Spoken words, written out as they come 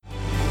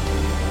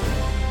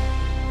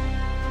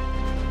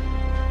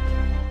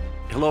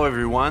Hello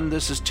everyone,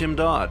 this is Tim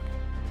Dodd.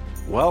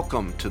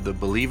 Welcome to the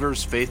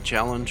Believers Faith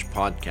Challenge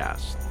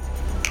podcast.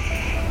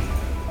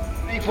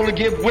 Faithful to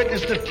give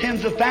witness to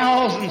tens of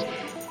thousands,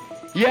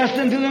 yes,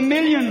 and to the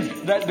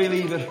millions that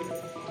believe it.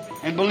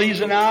 And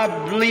believes, and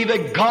I believe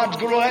that God's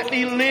going to let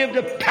me live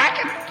to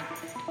pack it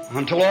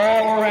until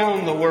all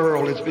around the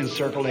world it's been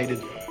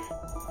circulated.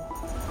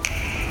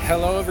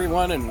 Hello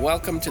everyone and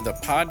welcome to the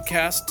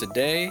podcast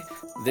today.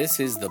 This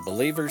is the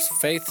Believers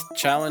Faith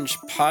Challenge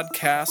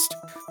podcast,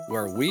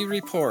 where we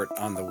report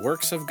on the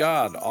works of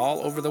God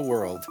all over the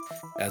world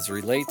as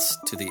relates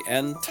to the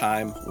end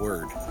time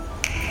word.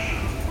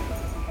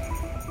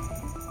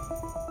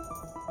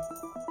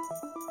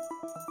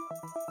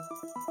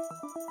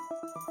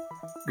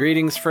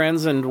 Greetings,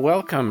 friends, and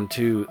welcome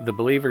to the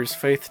Believers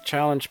Faith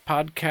Challenge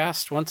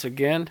podcast. Once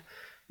again,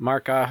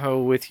 Mark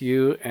Aho with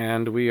you,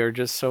 and we are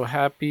just so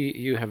happy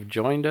you have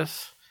joined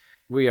us.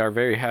 We are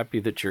very happy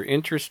that you're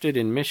interested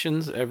in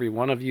missions. Every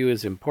one of you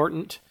is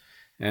important,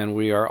 and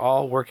we are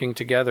all working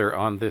together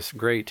on this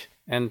great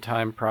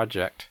end-time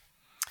project.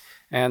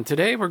 And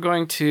today we're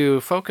going to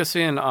focus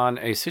in on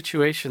a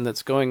situation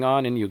that's going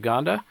on in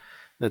Uganda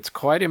that's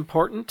quite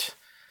important.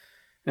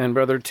 And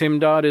Brother Tim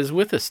Dodd is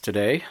with us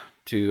today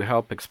to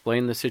help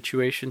explain the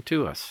situation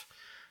to us.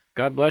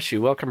 God bless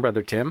you. Welcome,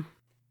 Brother Tim.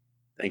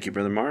 Thank you,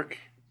 Brother Mark.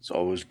 It's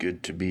always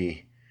good to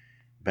be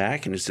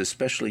back, and it's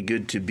especially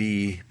good to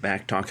be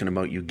back talking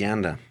about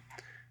Uganda.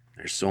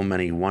 There's so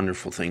many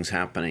wonderful things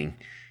happening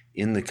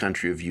in the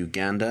country of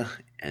Uganda,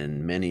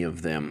 and many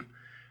of them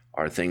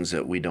are things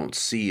that we don't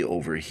see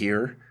over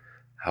here.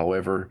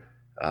 However,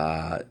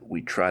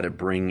 we try to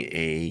bring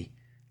a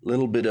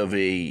little bit of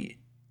a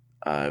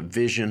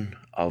vision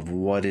of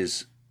what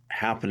is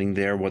happening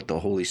there, what the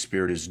Holy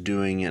Spirit is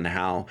doing, and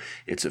how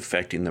it's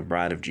affecting the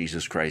bride of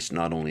Jesus Christ,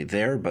 not only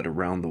there, but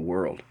around the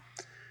world.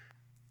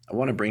 I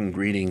want to bring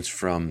greetings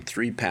from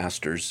 3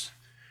 pastors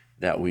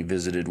that we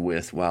visited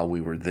with while we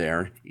were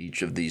there.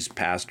 Each of these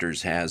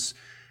pastors has,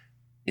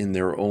 in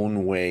their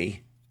own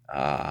way,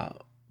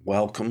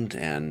 welcomed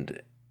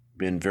and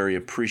been very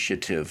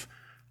appreciative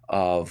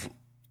of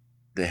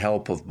the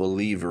help of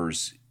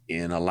believers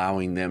in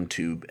allowing them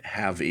to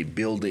have a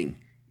building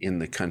in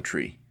the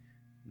country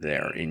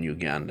there in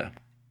Uganda.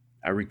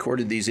 I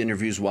recorded these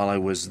interviews while I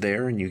was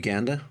there in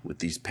Uganda with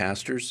these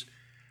pastors,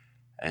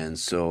 and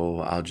so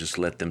I'll just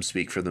let them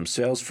speak for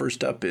themselves.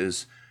 First up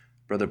is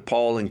Brother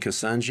Paul in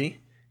Kasanji,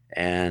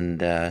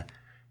 and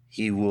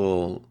he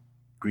will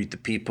greet the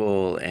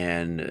people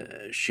and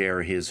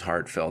share his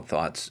heartfelt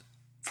thoughts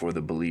for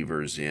the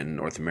believers in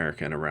North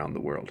America and around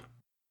the world.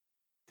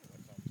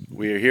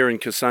 We are here in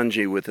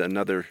Kasanji with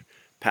another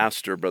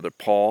pastor, Brother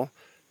Paul,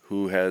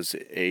 who has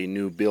a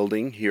new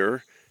building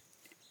here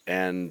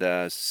and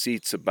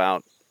seats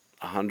about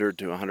 100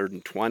 to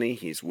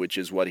 120, which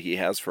is what he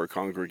has for a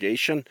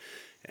congregation,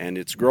 and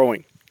it's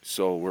growing.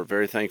 So we're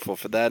very thankful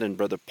for that, and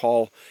Brother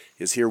Paul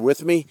is here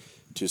with me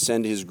to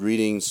send his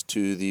greetings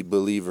to the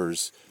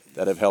believers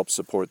that have helped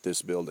support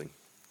this building.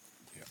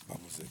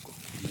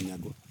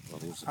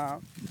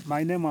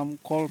 My name I'm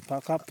called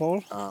Paka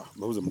Paul.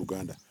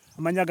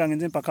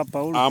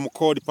 I'm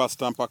called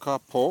Pastor Mpaka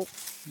Paul.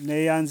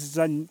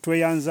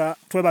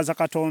 Twebaza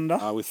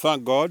Katonda We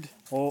thank God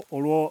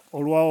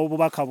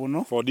olw'obubaka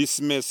buno for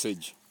this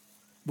message.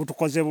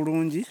 butukoze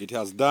bulungi It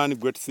has done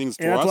great things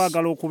to era us,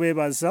 twagala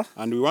okubeebaza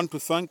and we want to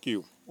thank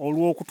you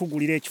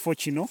olw'okutugulira ekifo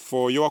kino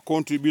for your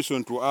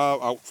contribution to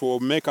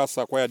make us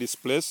acquire this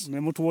place ne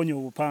mutuwonya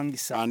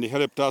obupangisa. and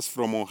helped us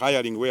from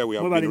hiring where we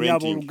have been Mwebale nnyo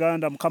renting.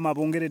 abooluganda, Mukama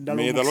abongere ddala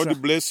May the omukisa.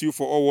 Lord bless you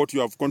for all what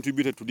you have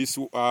contributed to this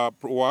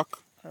work,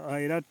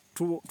 Era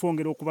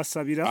twongera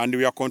okubasabira and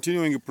we are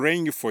continuing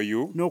praying for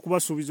you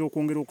n'okubasuubiza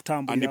okwongera and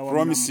okutambulira awamu nammwe.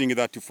 promising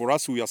that for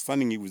us we are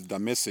standing with the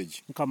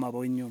message. Mukama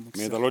abawe nnyo May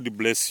omukisa. the Lord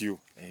bless you.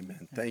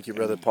 Amen. Thank you,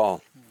 Brother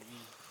Paul.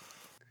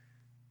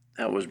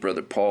 That was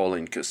Brother Paul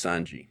in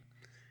Kasanji.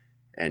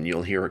 And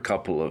you'll hear a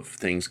couple of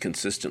things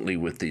consistently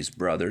with these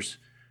brothers.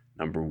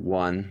 Number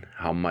one,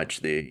 how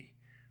much they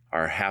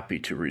are happy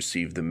to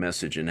receive the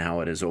message and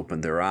how it has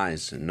opened their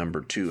eyes. And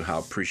number two, how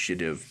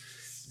appreciative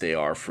they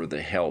are for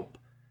the help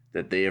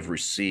that they have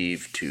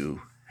received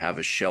to have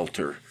a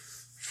shelter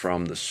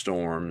from the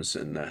storms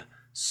and the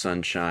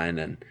sunshine.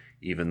 And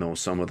even though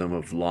some of them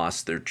have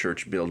lost their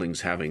church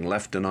buildings, having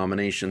left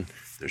denomination,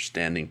 they're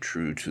standing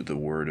true to the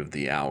word of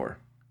the hour.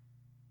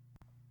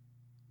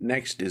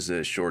 Next is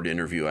a short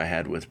interview I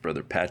had with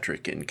Brother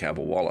Patrick in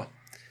Kabawala.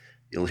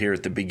 You'll hear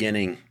at the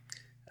beginning,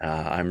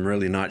 I'm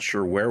really not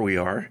sure where we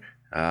are.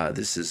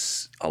 This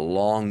is a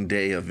long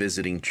day of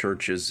visiting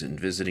churches and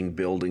visiting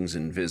buildings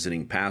and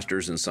visiting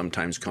pastors and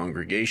sometimes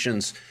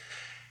congregations.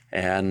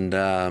 And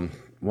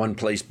one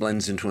place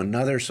blends into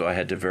another, so I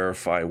had to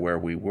verify where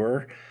we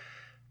were.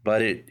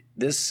 But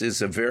this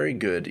is a very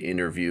good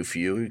interview for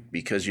you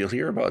because you'll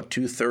hear about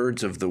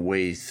 2/3 of the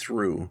way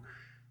through.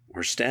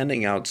 We're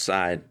standing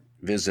outside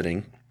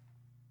visiting,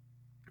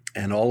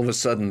 and all of a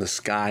sudden the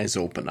skies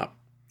open up.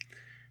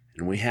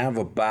 And we have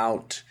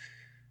about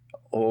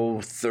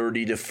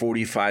 30 to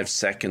 45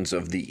 seconds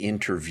of the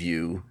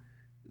interview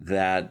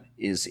that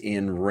is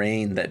in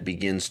rain that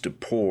begins to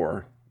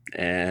pour.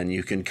 And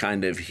you can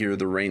kind of hear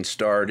the rain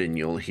start, and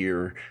you'll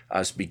hear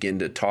us begin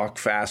to talk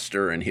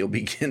faster, and he'll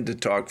begin to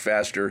talk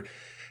faster,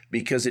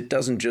 because it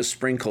doesn't just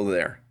sprinkle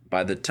there.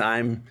 By the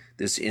time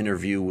this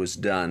interview was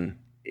done,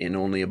 in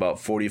only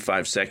about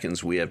 45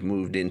 seconds, we have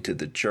moved into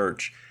the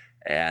church,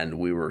 and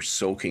we were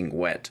soaking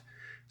wet.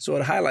 So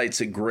it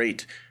highlights a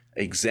great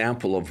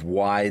example of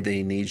why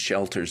they need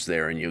shelters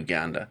there in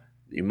Uganda.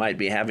 You might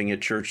be having a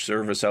church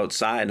service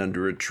outside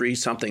under a tree,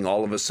 something,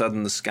 all of a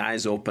sudden the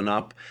skies open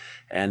up.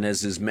 And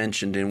as is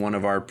mentioned in one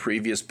of our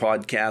previous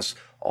podcasts,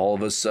 all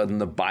of a sudden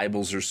the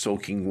Bibles are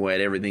soaking wet,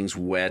 everything's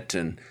wet.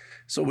 And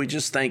so we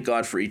just thank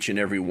God for each and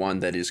every one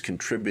that is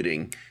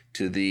contributing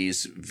to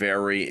these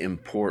very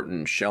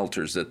important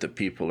shelters that the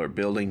people are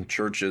building,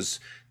 churches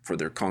for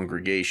their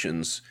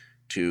congregations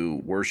to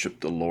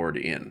worship the Lord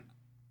in.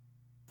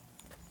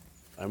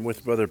 I'm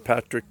with Brother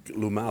Patrick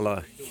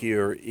Lumala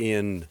here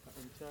in,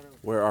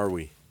 where are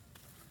we?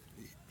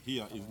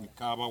 Here is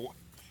Kabawala.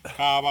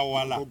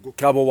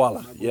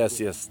 Kabawala.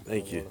 Yes,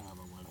 thank you.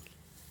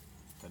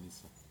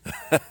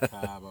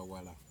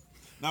 Kabawala.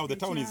 Now the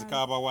town is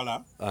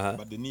Kabawala,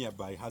 but the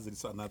nearby has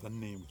another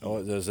name.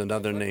 Oh, there's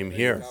another name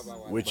here,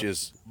 which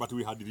is... But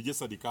we had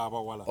registered the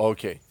Kabawala.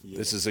 Okay, yes.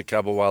 This is a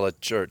Kabawala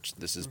church.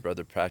 This is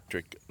Brother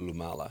Patrick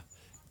Lumala,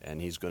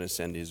 and he's going to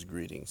send his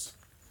greetings.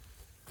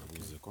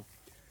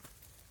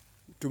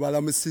 We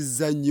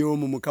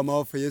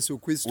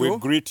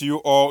greet you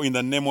all in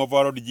the name of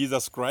our Lord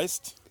Jesus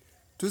Christ.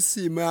 We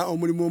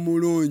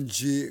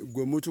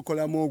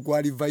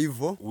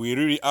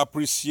really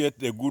appreciate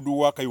the good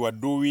work you are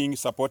doing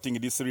supporting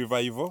this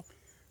revival.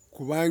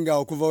 Because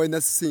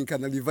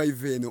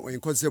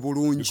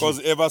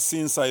ever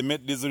since I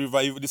met this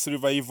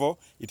revival,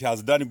 it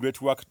has done great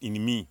work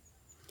in me.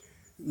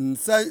 I'm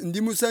so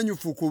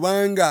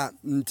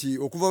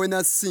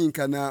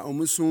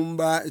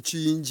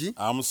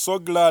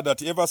glad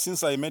that ever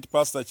since I met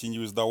Pastor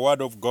Chinji with the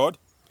Word of God,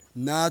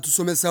 and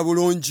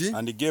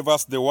he gave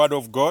us the Word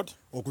of God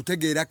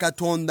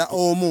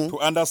to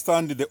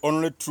understand the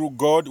only true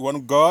God,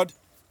 one God,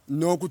 and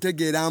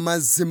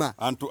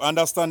to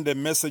understand the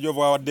message of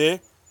our day.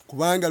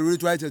 Because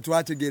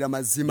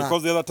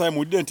the other time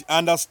we didn't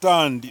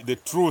understand the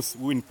truth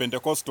in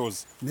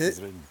Pentecostals. We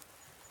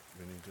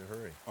need to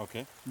hurry.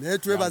 Okay.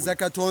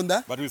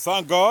 But we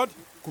thank God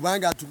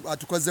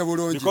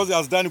because he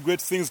has done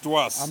great things to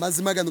us.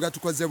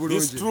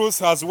 This truth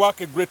has worked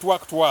a great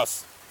work to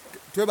us.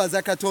 We thank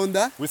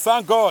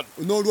God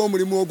for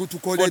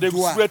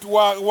the great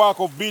work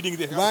of building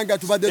the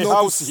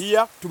house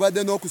here.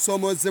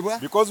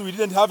 Because we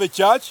didn't have a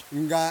church,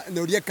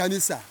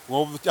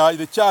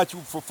 the church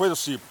for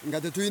fellowship. We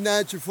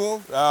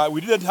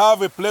didn't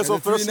have a place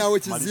of fellowship. We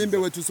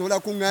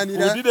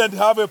didn't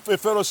have a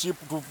fellowship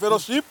to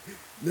fellowship.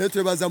 But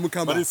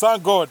we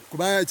thank God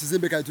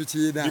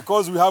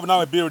because we have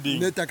now a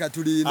building and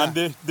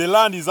the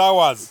land is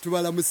ours. We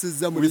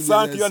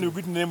thank you and we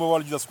greet in the name of our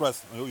Lord Jesus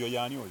Christ.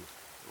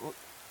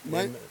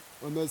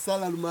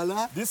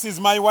 This is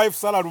my wife,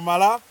 Sarah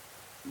Lumala.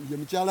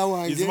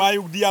 Is my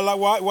dear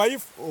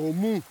wife.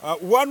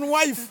 One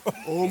wife.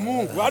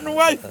 One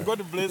wife.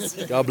 God bless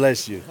you. God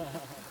bless you.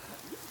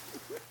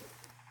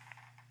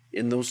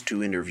 In those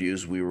two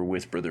interviews, we were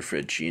with Brother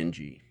Fred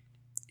Chianji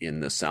in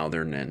the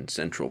southern and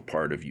central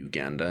part of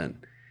Uganda.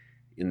 And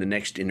in the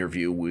next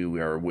interview,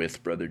 we are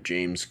with Brother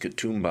James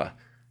Katumba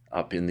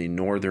up in the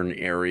northern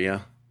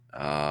area,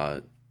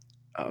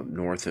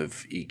 north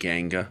of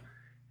Iganga,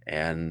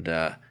 and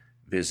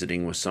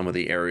visiting with some of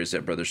the areas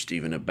that Brother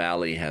Stephen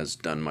Abali has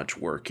done much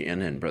work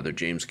in. And Brother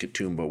James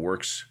Katumba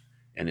works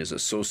and is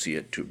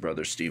associate to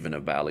Brother Stephen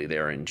Abali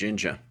there in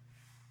Jinja.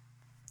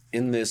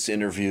 In this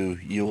interview,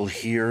 you'll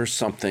hear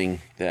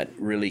something that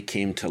really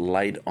came to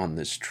light on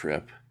this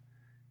trip.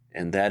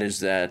 And that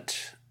is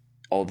that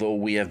although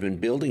we have been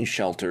building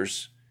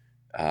shelters,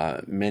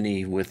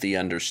 many with the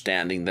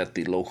understanding that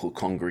the local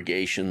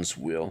congregations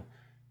will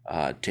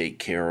take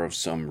care of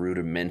some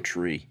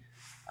rudimentary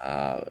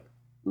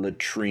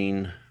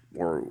latrine,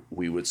 or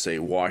we would say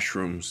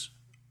washrooms,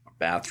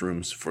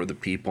 bathrooms for the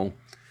people.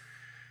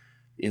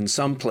 In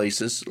some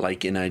places,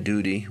 like in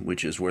Idudi,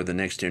 which is where the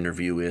next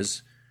interview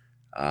is,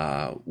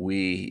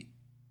 we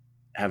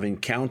have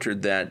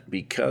encountered that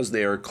because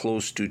they are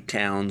close to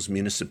towns,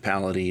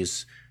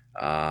 municipalities,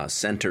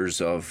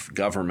 centers of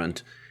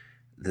government,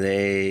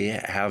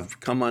 they have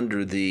come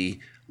under the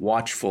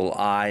watchful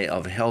eye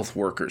of health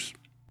workers.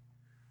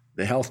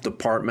 The health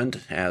department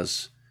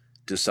has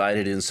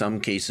decided in some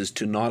cases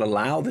to not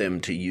allow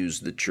them to use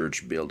the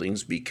church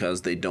buildings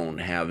because they don't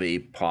have a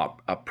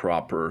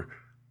proper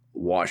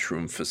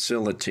washroom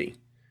facility.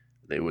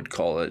 They would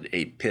call it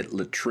a pit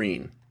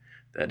latrine.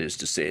 That is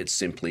to say, it's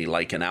simply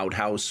like an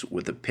outhouse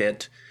with a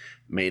pit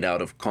made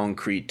out of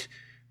concrete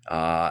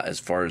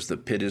as far as the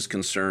pit is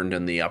concerned,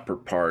 and the upper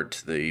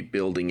part, the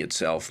building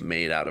itself,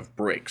 made out of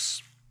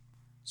bricks.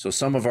 So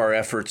some of our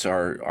efforts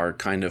are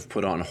kind of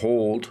put on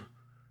hold.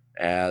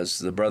 As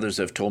the brothers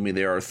have told me,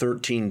 there are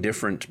 13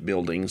 different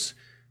buildings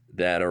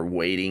that are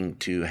waiting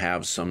to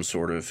have some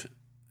sort of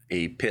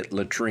a pit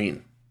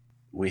latrine.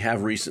 We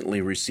have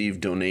recently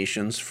received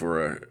donations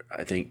for,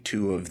 I think,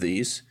 2 of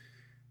these,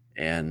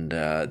 and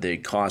they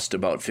cost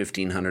about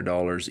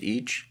 $1,500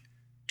 each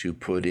to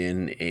put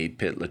in a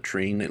pit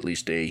latrine, at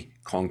least a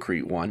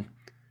concrete one.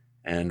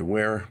 And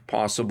where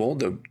possible,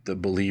 the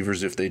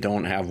believers, if they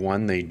don't have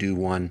one, they do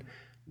one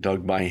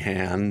dug by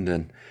hand,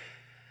 and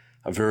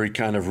a very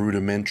kind of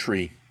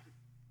rudimentary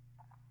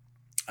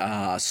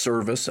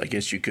service, I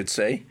guess you could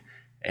say.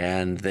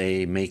 And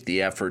they make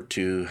the effort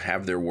to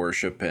have their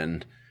worship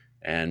and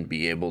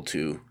be able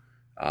to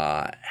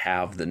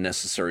have the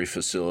necessary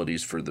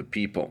facilities for the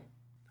people.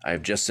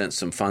 I've just sent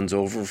some funds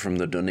over from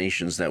the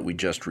donations that we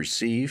just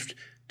received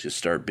to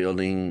start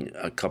building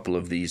a couple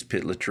of these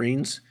pit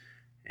latrines.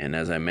 And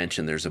as I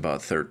mentioned, there's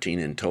about 13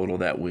 in total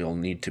that we'll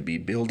need to be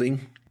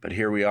building. But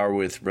here we are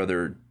with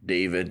Brother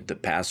David, the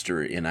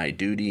pastor in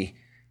Idudi,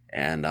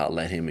 and I'll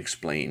let him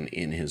explain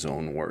in his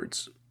own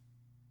words.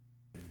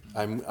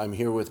 I'm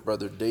here with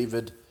Brother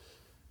David,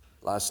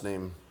 last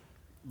name.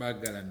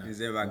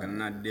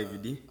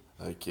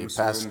 Okay,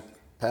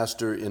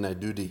 pastor in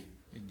Idudi.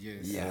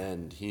 Yes. Yeah.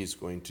 And he's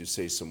going to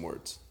say some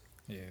words.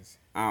 Yes.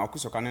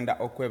 First of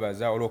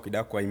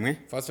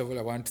all,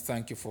 I want to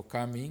thank you for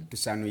coming.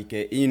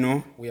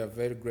 We are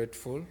very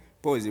grateful.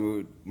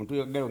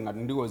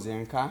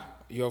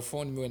 Your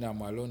phone me when I'm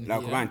alone here,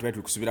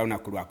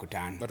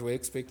 but we're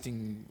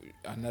expecting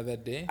another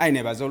day. But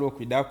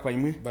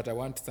I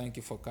want to thank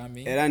you for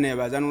coming. I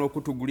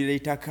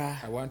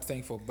want to thank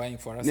you for buying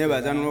for us. I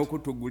also want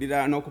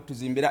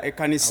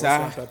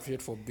to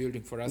appreciate for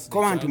building for us the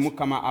church. May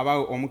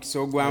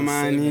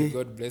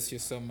God bless you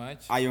so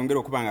much. May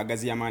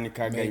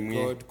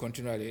God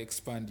continually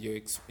expand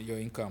your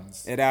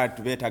incomes. We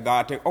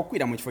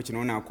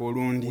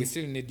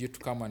still need you to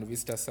come and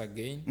visit us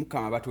again. May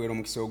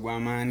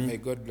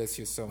God bless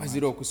you so much.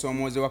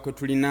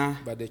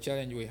 But the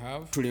challenge we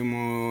have, we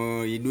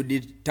are in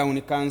Idudi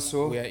Town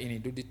Council. The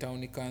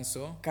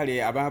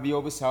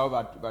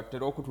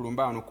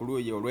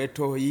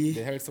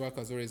health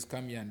workers always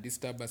come here and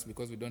disturb us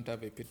because we don't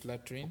have a pit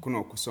latrine.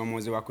 That's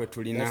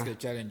the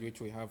challenge which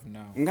we have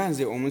now.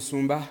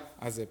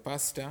 As a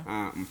pastor,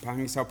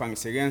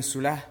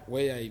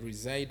 where I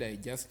reside, I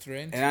just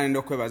rent. I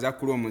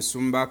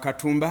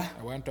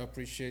want to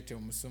appreciate your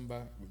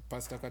Musumba,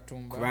 Pastor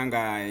Katumba.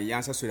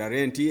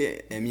 They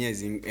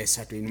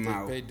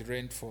paid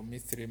rent for me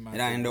 3 months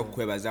ago.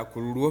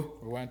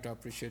 We want to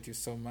appreciate you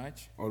so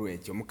much. May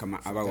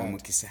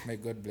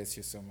God bless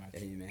you so much.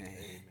 Amen.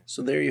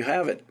 So there you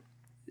have it.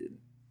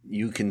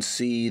 You can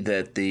see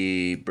that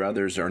the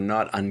brothers are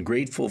not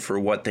ungrateful for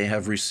what they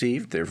have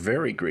received. They're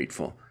very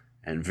grateful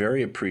and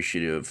very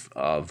appreciative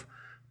of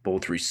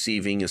both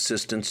receiving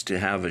assistance to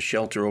have a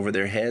shelter over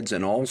their heads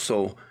and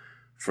also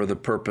for the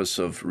purpose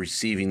of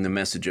receiving the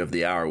message of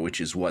the hour, which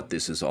is what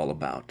this is all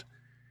about.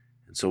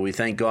 And so we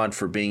thank God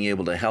for being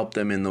able to help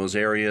them in those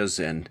areas,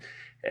 and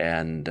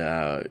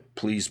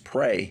please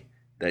pray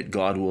that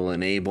God will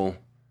enable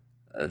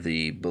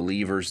the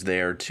believers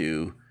there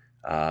to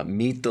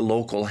meet the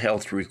local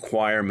health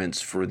requirements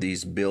for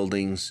these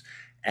buildings,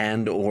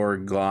 and or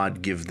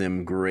God give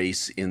them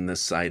grace in the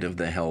sight of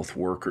the health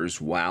workers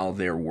while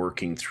they're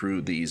working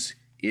through these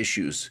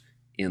issues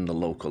in the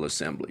local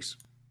assemblies.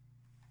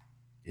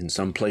 In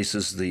some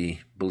places, the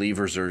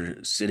believers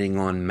are sitting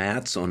on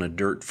mats on a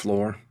dirt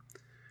floor.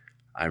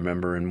 I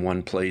remember in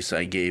one place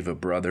I gave a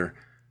brother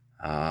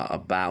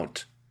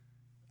about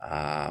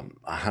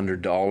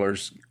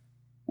 $100,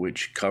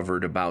 which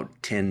covered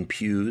about 10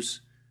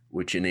 pews,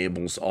 which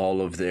enables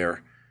all of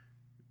their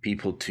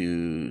people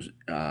to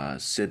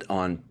sit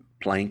on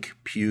plank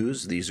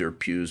pews. These are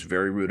pews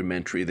very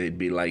rudimentary. They'd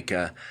be like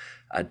a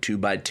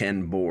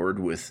 2x10 board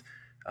with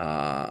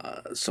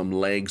some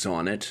legs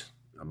on it,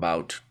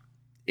 about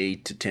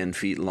 8 to 10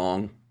 feet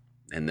long,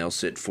 and they'll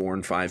sit 4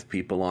 and 5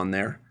 people on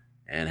there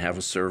and have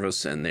a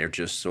service, and they're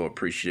just so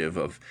appreciative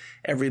of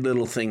every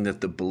little thing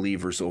that the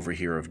believers over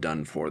here have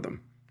done for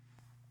them.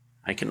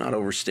 I cannot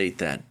overstate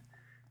that.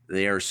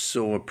 They are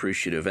so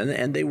appreciative,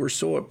 and they were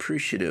so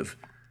appreciative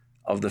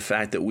of the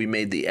fact that we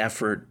made the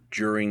effort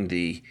during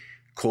the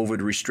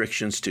COVID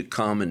restrictions to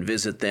come and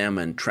visit them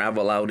and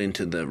travel out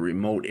into the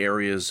remote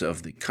areas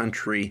of the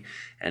country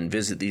and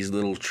visit these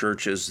little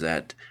churches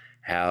that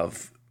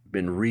have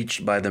been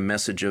reached by the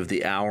message of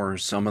the hour.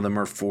 Some of them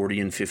are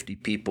 40 and 50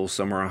 people,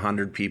 some are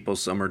 100 people,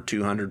 some are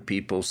 200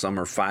 people, some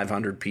are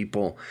 500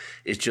 people.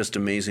 It's just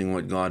amazing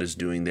what God is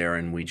doing there,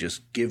 and we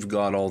just give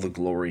God all the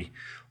glory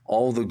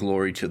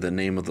to the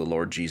name of the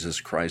Lord Jesus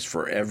Christ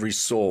for every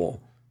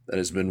soul that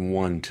has been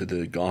won to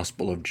the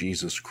gospel of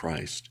Jesus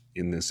Christ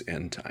in this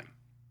end time.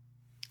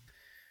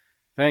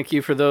 Thank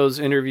you for those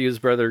interviews,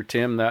 Brother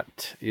Tim.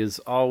 That is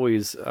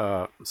always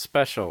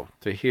special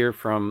to hear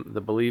from the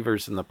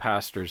believers and the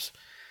pastors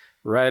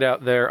right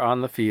out there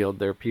on the field.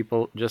 They're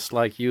people just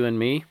like you and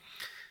me,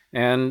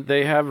 and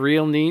they have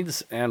real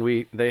needs,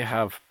 and they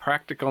have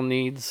practical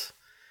needs.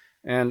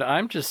 And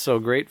I'm just so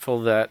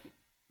grateful that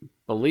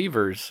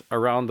believers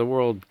around the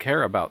world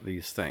care about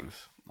these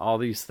things. all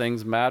these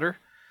things matter.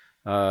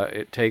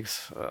 It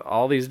takes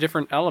all these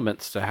different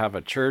elements to have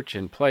a church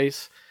in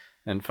place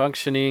and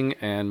functioning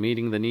and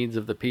meeting the needs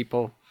of the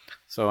people.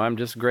 So I'm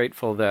just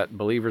grateful that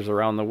believers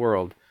around the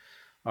world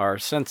are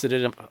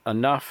sensitive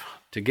enough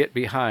to get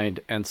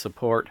behind and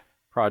support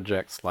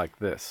projects like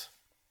this.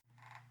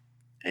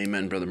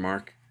 Amen, Brother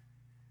Mark.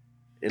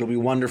 It'll be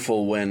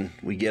wonderful when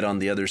we get on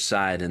the other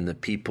side and the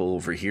people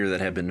over here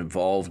that have been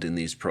involved in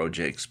these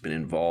projects, been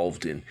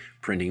involved in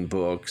printing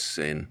books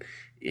and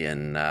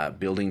in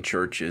building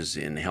churches,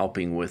 in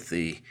helping with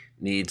the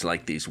needs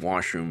like these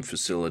washroom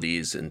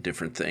facilities and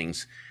different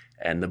things,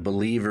 and the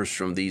believers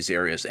from these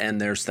areas,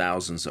 and there's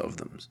thousands of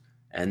them,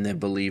 and the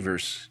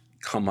believers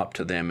come up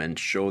to them and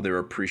show their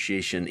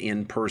appreciation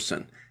in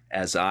person,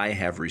 as I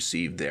have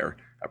received their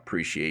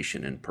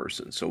appreciation in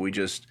person. So we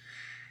just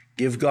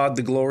give God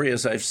the glory,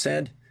 as I've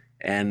said,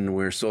 and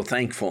we're so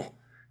thankful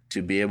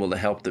to be able to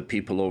help the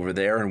people over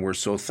there, and we're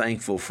so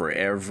thankful for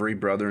every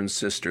brother and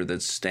sister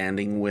that's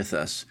standing with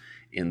us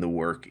in the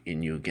work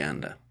in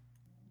Uganda.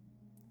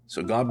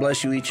 So God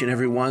bless you each and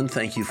every one.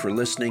 Thank you for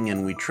listening,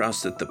 and we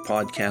trust that the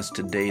podcast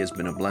today has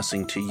been a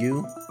blessing to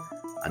you.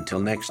 Until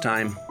next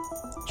time,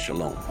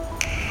 shalom.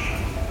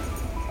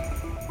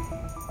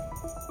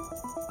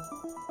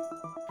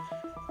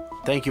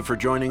 Thank you for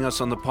joining us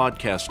on the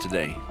podcast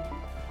today.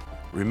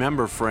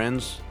 Remember,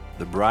 friends,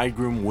 the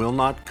bridegroom will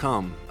not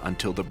come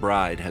until the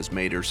bride has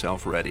made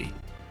herself ready.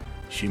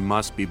 She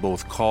must be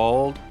both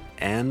called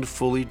and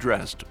fully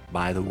dressed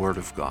by the Word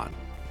of God.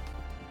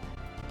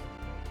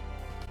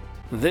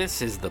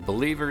 This is the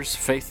Believer's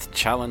Faith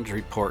Challenge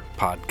Report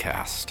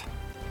podcast.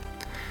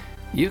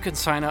 You can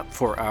sign up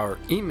for our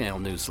email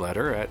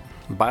newsletter at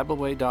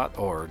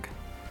BibleWay.org.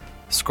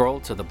 Scroll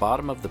to the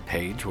bottom of the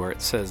page where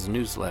it says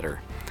Newsletter.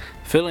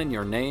 Fill in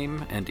your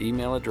name and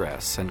email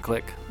address and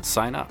click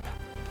Sign Up.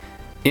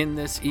 In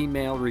this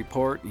email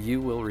report, you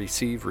will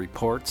receive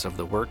reports of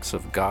the works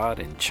of God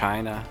in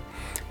China,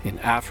 in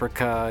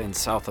Africa, in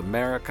South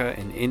America,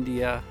 in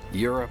India,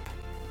 Europe,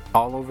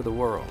 all over the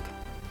world.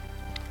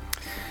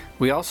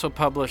 We also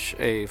publish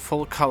a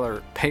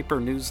full-color paper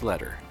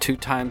newsletter 2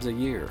 times a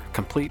year,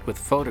 complete with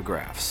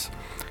photographs,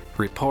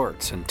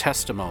 reports, and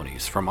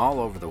testimonies from all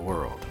over the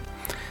world.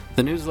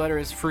 The newsletter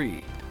is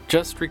free.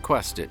 Just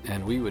request it,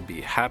 and we would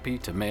be happy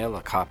to mail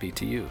a copy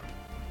to you.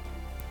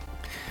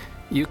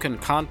 You can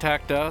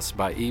contact us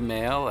by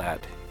email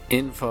at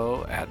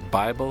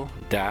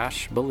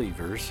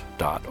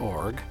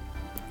info@bible-believers.org.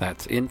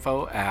 That's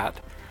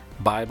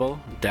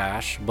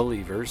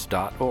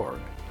info@bible-believers.org.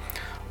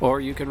 Or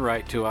you can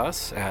write to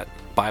us at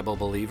Bible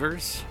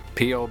Believers,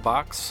 P.O.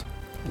 Box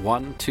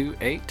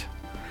 128,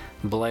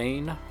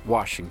 Blaine,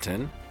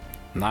 Washington,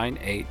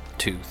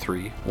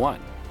 98231.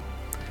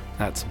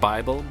 That's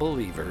Bible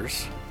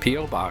Believers,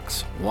 P.O.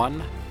 Box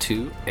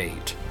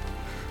 128,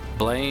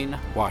 Blaine,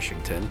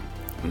 Washington,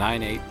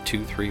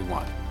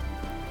 98231.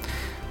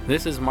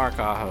 This is Mark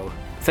Aho.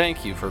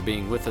 Thank you for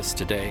being with us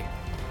today,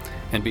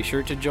 and be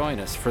sure to join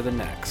us for the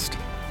next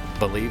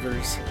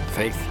Believer's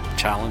Faith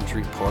Challenge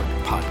Report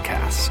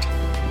podcast.